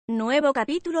Nuevo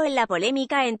capítulo en la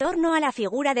polémica en torno a la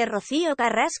figura de Rocío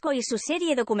Carrasco y su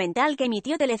serie documental que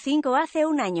emitió Telecinco hace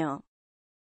un año.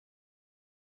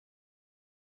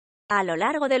 A lo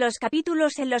largo de los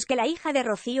capítulos en los que la hija de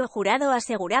Rocío Jurado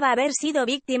aseguraba haber sido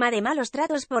víctima de malos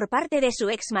tratos por parte de su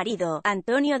exmarido,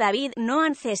 Antonio David, no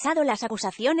han cesado las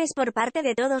acusaciones por parte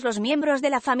de todos los miembros de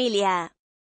la familia.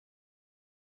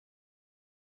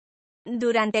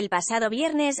 Durante el pasado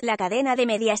viernes, la cadena de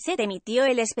Mediaset emitió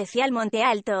el especial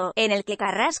Montealto, en el que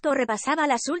Carrasco repasaba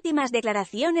las últimas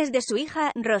declaraciones de su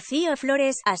hija, Rocío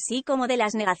Flores, así como de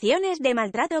las negaciones de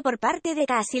maltrato por parte de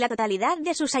casi la totalidad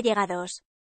de sus allegados.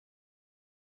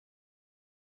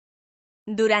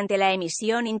 Durante la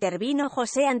emisión intervino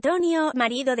José Antonio,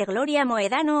 marido de Gloria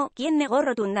Mohedano, quien negó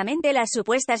rotundamente las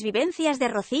supuestas vivencias de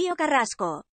Rocío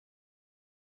Carrasco.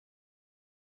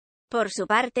 Por su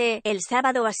parte, el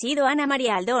sábado ha sido Ana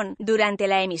María Aldón, durante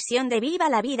la emisión de Viva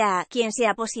la Vida, quien se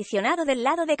ha posicionado del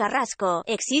lado de Carrasco.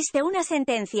 Existe una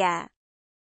sentencia.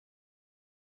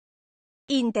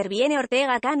 Interviene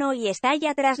Ortega Cano y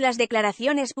estalla tras las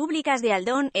declaraciones públicas de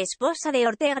Aldón, esposa de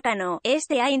Ortega Cano.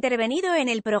 Este ha intervenido en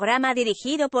el programa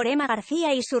dirigido por Emma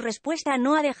García y su respuesta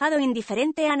no ha dejado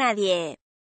indiferente a nadie.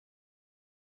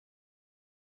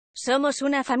 Somos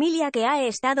una familia que ha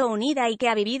estado unida y que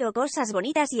ha vivido cosas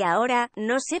bonitas y ahora,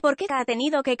 no sé por qué ha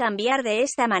tenido que cambiar de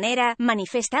esta manera,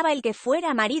 manifestaba el que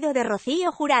fuera marido de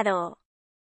Rocío Jurado.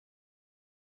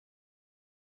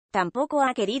 Tampoco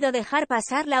ha querido dejar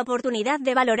pasar la oportunidad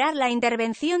de valorar la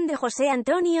intervención de José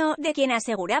Antonio, de quien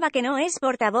aseguraba que no es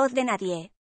portavoz de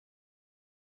nadie.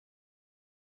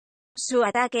 Su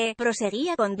ataque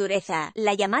proseguía con dureza.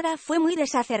 La llamada fue muy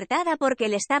desacertada porque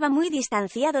él estaba muy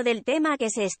distanciado del tema que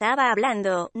se estaba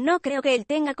hablando. No creo que él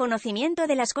tenga conocimiento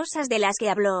de las cosas de las que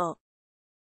habló.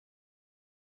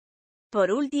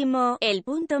 Por último, el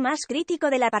punto más crítico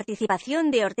de la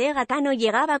participación de Ortega Cano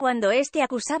llegaba cuando este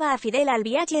acusaba a Fidel,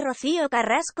 Albiac y Rocío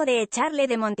Carrasco de echarle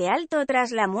de Montealto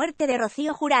tras la muerte de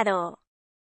Rocío Jurado.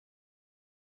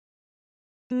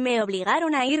 Me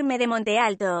obligaron a irme de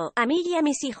Montealto, a mí y a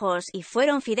mis hijos, y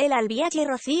fueron Fidel, Albiac y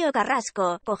Rocío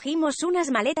Carrasco. Cogimos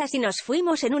unas maletas y nos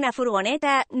fuimos en una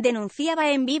furgoneta, denunciaba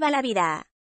en Viva la Vida.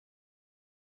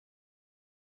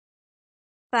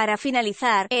 Para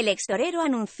finalizar, el extorero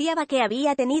anunciaba que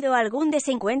había tenido algún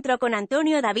desencuentro con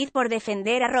Antonio David por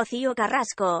defender a Rocío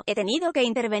Carrasco. He tenido que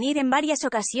intervenir en varias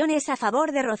ocasiones a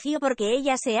favor de Rocío porque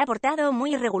ella se ha portado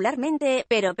muy irregularmente,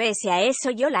 pero pese a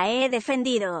eso yo la he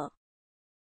defendido.